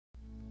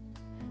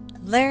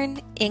Learn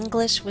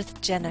English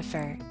with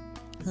Jennifer.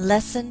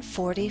 Lesson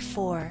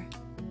 44.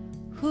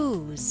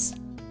 Whose?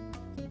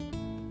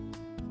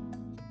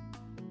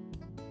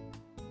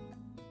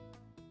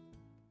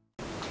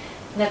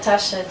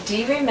 Natasha, do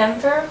you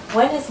remember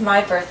when is my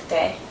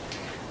birthday?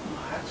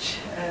 March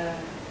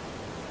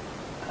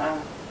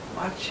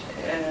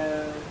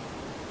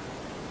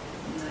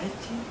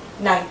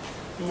 9th.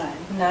 9th.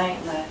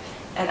 9th.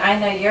 And I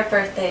know your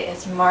birthday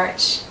is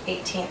March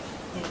 18th,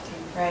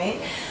 right?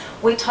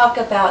 We talk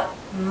about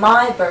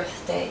my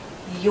birthday,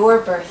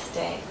 your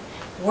birthday.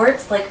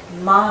 Words like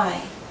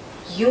my,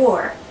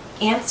 your,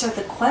 answer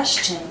the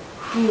question,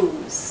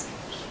 whose?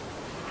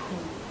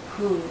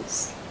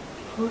 Whose?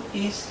 Who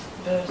is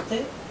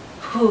birthday?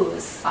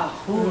 Whose?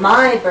 Whose?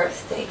 My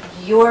birthday,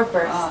 your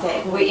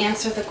birthday. Whose? We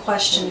answer the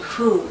question,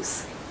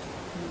 whose?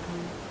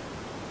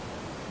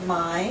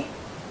 My,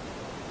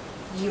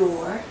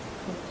 your,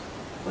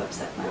 whoops,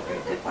 that's not a very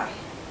good way.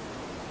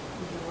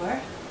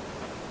 Your.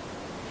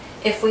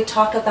 If we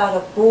talk about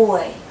a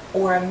boy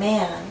or a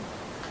man,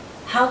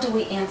 how do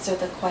we answer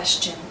the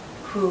question,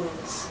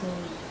 whose?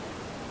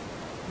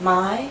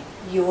 My,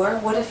 your,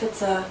 what if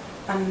it's a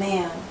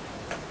man?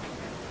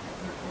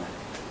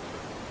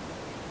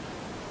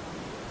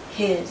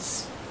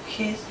 His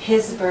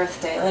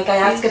birthday. Like I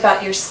ask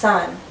about your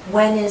son,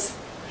 when is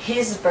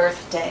his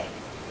birthday?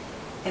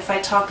 If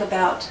I talk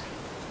about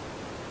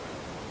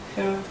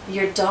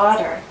your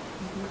daughter,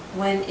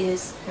 when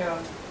is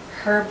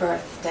her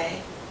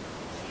birthday?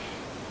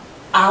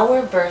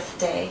 Our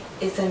birthday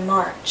is in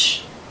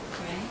March,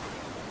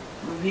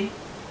 right?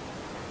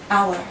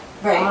 Our,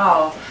 right.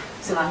 Wow.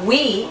 So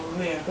we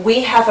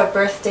have a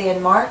birthday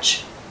in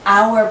March.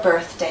 Our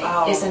birthday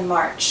is in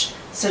March.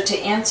 So to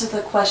answer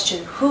the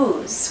question,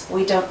 whose,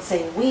 we don't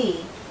say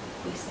we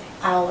say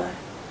our.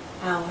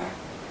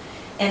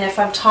 And if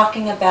I'm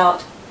talking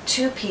about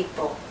two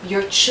people,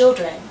 your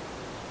children,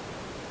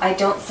 I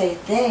don't say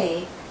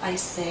they, I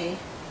say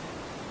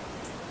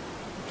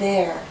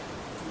their.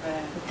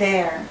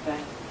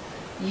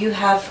 You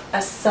have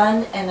a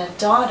son and a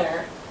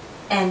daughter,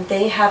 and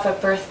they have a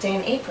birthday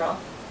in April,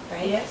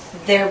 right? Yes.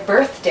 Their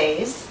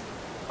birthdays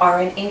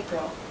are in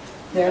April.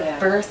 Their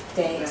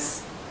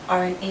birthdays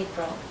are in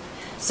April.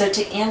 So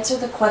to answer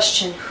the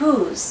question,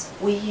 whose,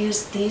 we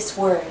use these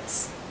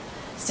words.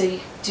 So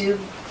you do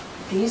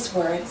these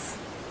words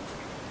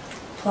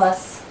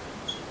plus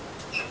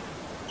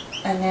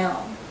a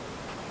noun.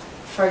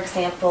 For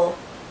example,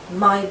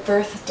 my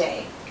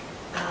birthday,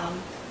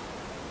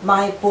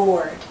 my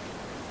board,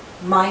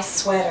 my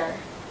sweater,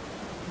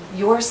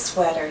 your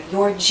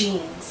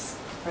jeans,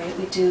 right?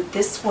 We do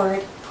this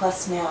word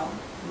plus noun.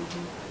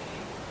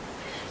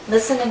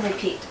 Listen and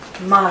repeat.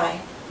 My,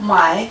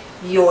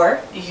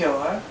 your,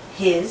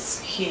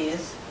 his,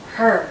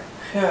 her,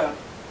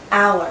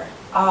 our,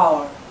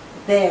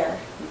 their.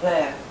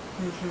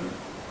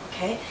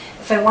 Okay?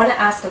 If I want to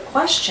ask a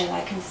question,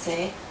 I can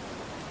say,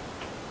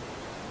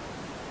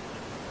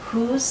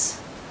 whose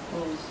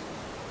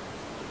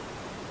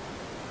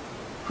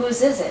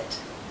is it?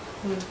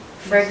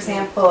 For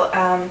example,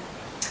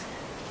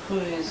 who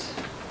is?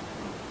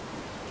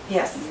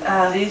 Yes.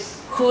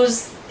 This.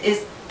 Whose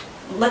is?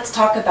 Let's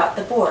talk about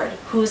the board.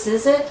 Whose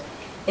is it?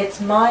 It's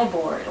my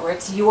board, or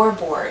it's your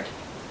board.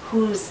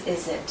 Whose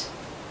is it?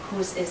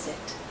 Whose is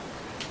it?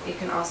 You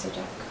can also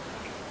duck.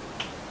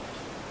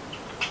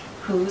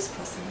 Whose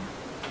plus a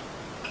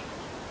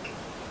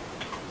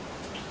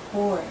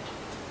board.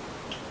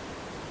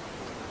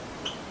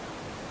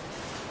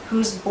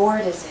 Whose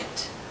board is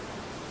it?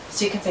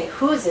 So you can say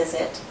whose is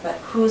it, but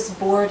whose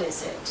board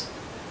is it?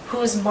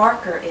 Whose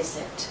marker is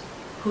it?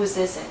 Whose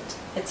is it?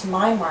 It's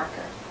my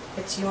marker.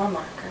 It's your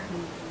marker.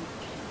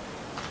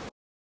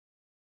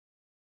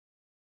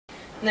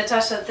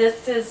 Natasha,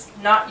 this is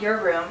not your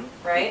room,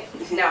 right?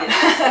 No.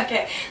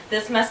 Okay.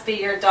 This must be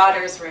your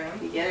daughter's room.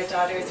 Yes. Your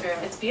daughter's room.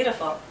 It's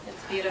beautiful.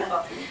 It's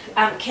beautiful.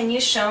 Can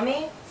you show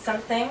me some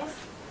things?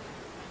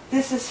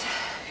 This is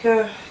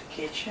her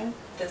kitchen.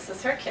 This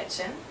is her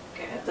kitchen.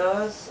 Good.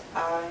 Those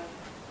are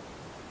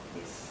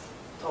his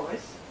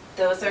toys.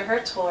 Those are her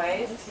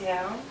toys.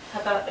 Yeah. How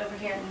about over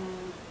here?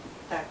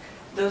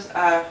 Those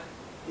are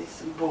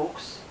his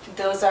books.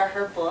 Those are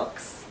her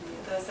books.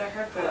 Those are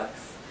her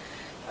books.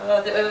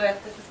 Oh, this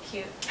is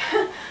cute.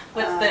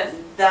 What's this?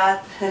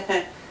 That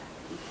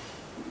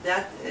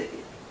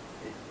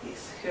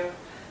is her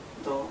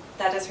doll.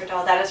 That is her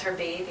doll. That is her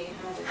baby.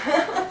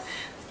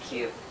 It's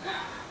cute.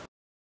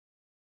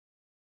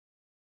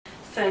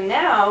 So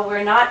now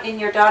we're not in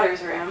your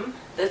daughter's room.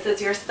 This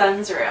is your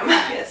son's room.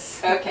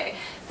 Yes. Okay.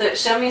 So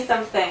show me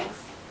some things.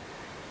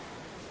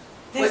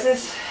 What's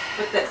this?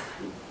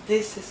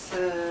 This is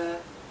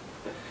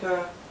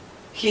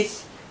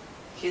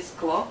his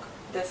clock.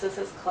 This is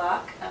his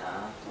clock.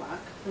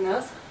 And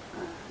those?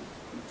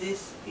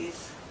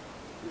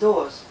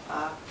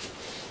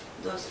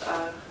 Those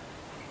are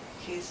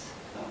his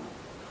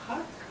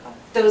hat.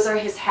 Those are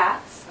his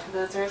hats.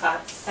 Those are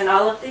hats. And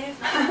all of these?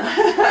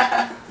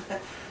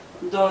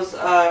 Those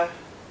are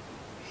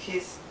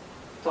his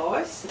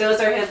toys. Those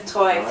are his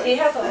toys. He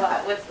has a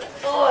lot. What's the?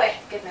 Oh,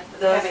 goodness, it's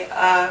Those heavy.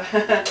 are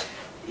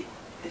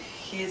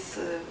his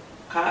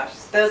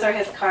cars. Those are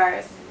his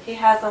cars. He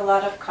has a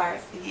lot of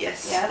cars.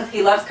 Yes. Yes,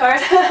 he loves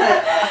cars.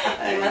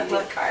 He must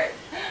love cars.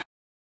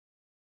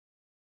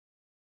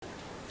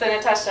 So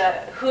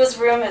Natasha, whose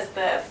room is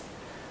this?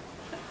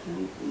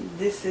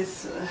 This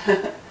is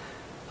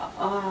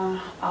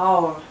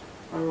our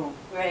room.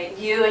 Right,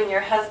 you and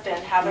your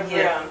husband have a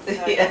Yes, room.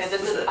 So yes.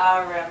 this is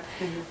our room.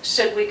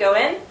 Should we go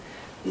in?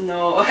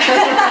 No.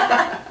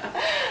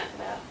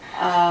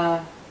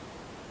 No.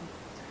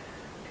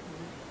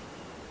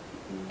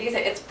 You can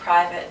say it's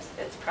private.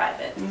 It's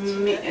private.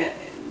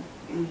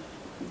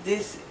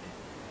 This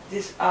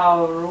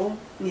our room.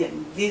 Yeah,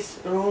 this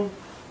room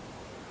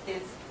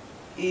Is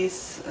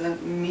is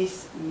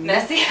messy.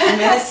 Messy.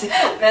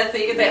 Messy.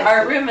 You can say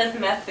our room is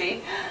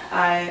messy.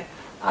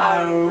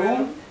 Our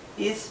room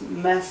is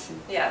messy.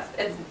 Yes.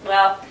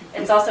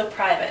 It's also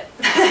private.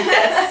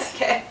 Yes.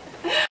 Okay.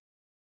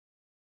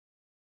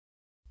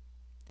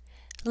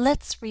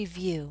 Let's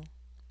review.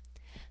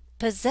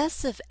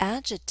 Possessive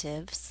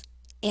adjectives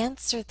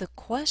answer the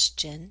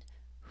question,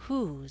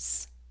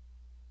 whose?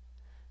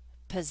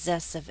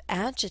 Possessive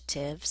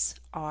adjectives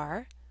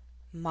are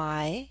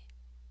my,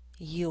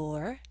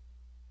 your,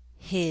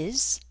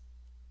 his,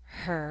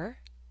 her,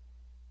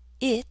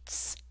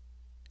 its,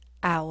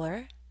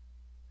 our,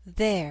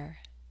 their.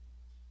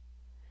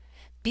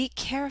 Be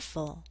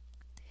careful.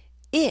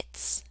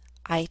 Its,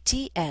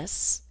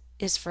 its,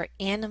 is for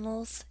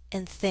animals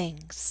and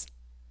things.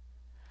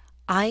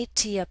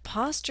 It''s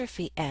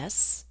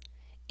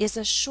is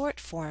a short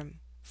form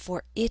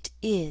for it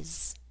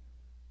is.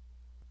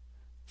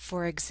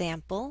 For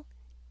example,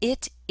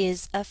 it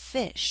is a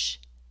fish.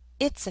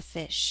 It's a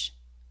fish.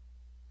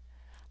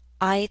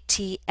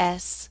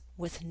 Its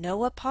with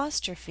no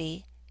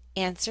apostrophe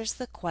answers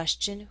the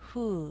question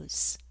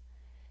whose.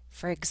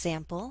 For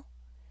example,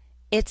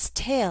 its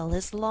tail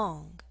is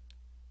long.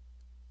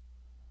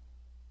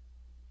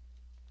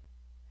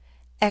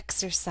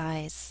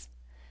 Exercise.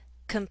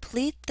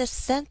 Complete the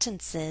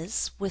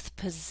sentences with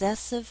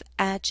possessive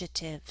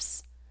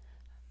adjectives.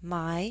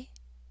 My,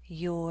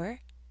 your,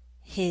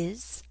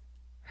 his,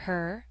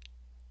 her,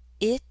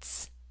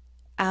 its,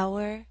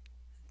 our,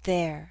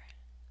 their.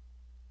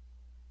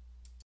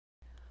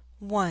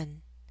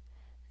 1.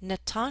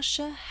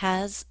 Natasha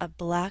has a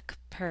black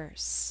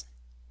purse.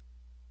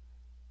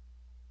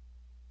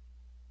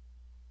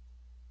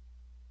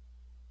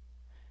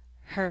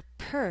 Her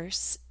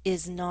purse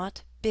is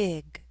not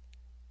big.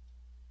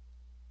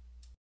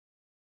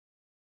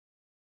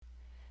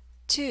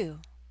 2.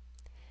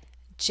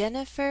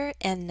 Jennifer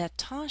and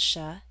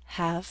Natasha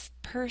have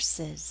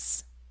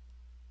purses.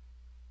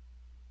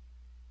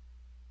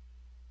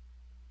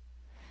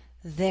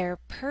 Their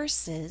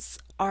purses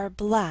are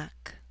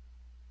black.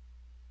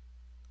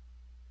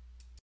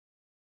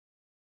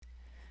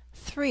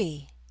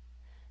 3.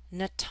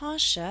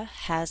 Natasha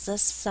has a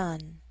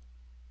son.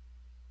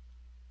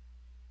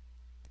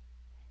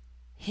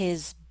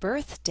 His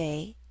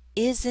birthday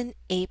is in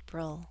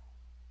April.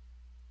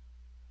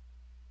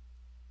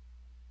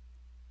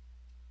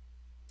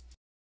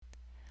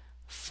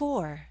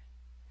 4.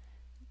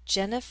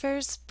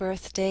 Jennifer's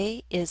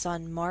birthday is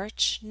on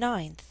March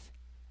 9th.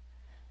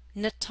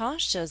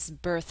 Natasha's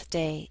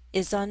birthday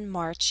is on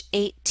March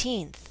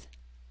 18th.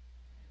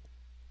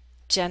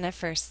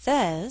 Jennifer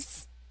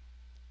says,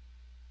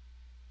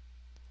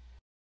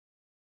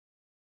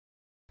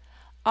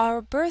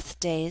 "Our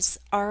birthdays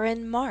are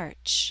in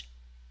March."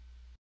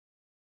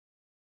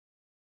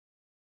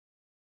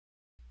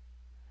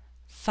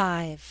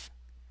 5.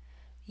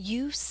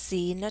 You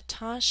see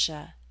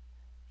Natasha.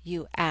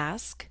 You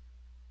ask,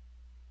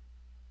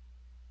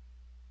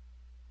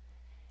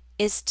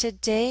 "Is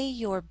today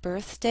your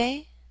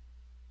birthday?"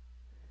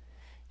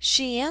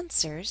 She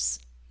answers,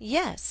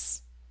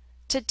 "Yes,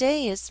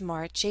 today is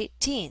March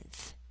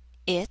 18th.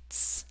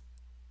 It's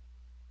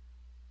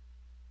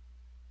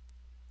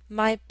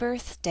my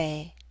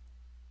birthday."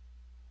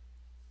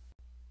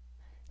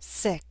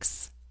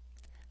 6.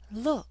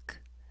 Look,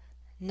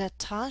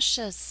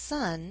 Natasha's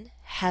son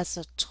has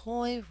a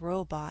toy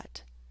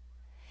robot.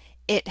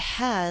 It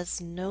has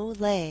no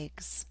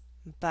legs,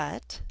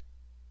 but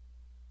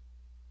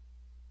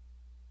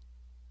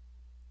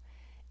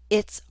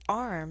its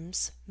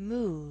arms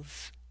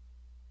move.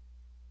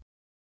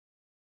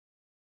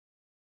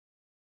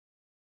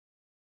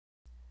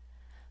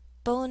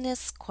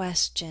 Bonus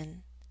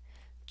question.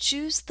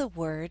 Choose the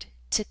word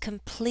to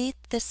complete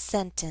the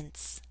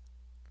sentence.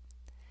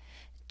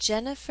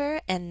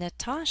 Jennifer and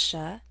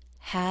Natasha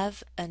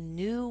have a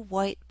new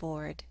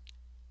whiteboard.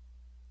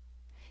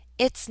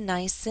 It's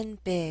nice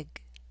and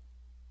big.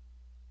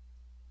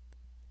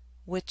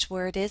 Which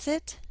word is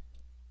it?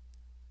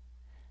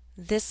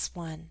 This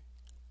one,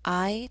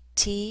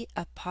 IT''S.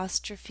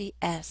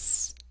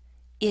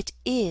 It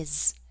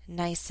is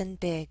nice and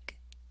big.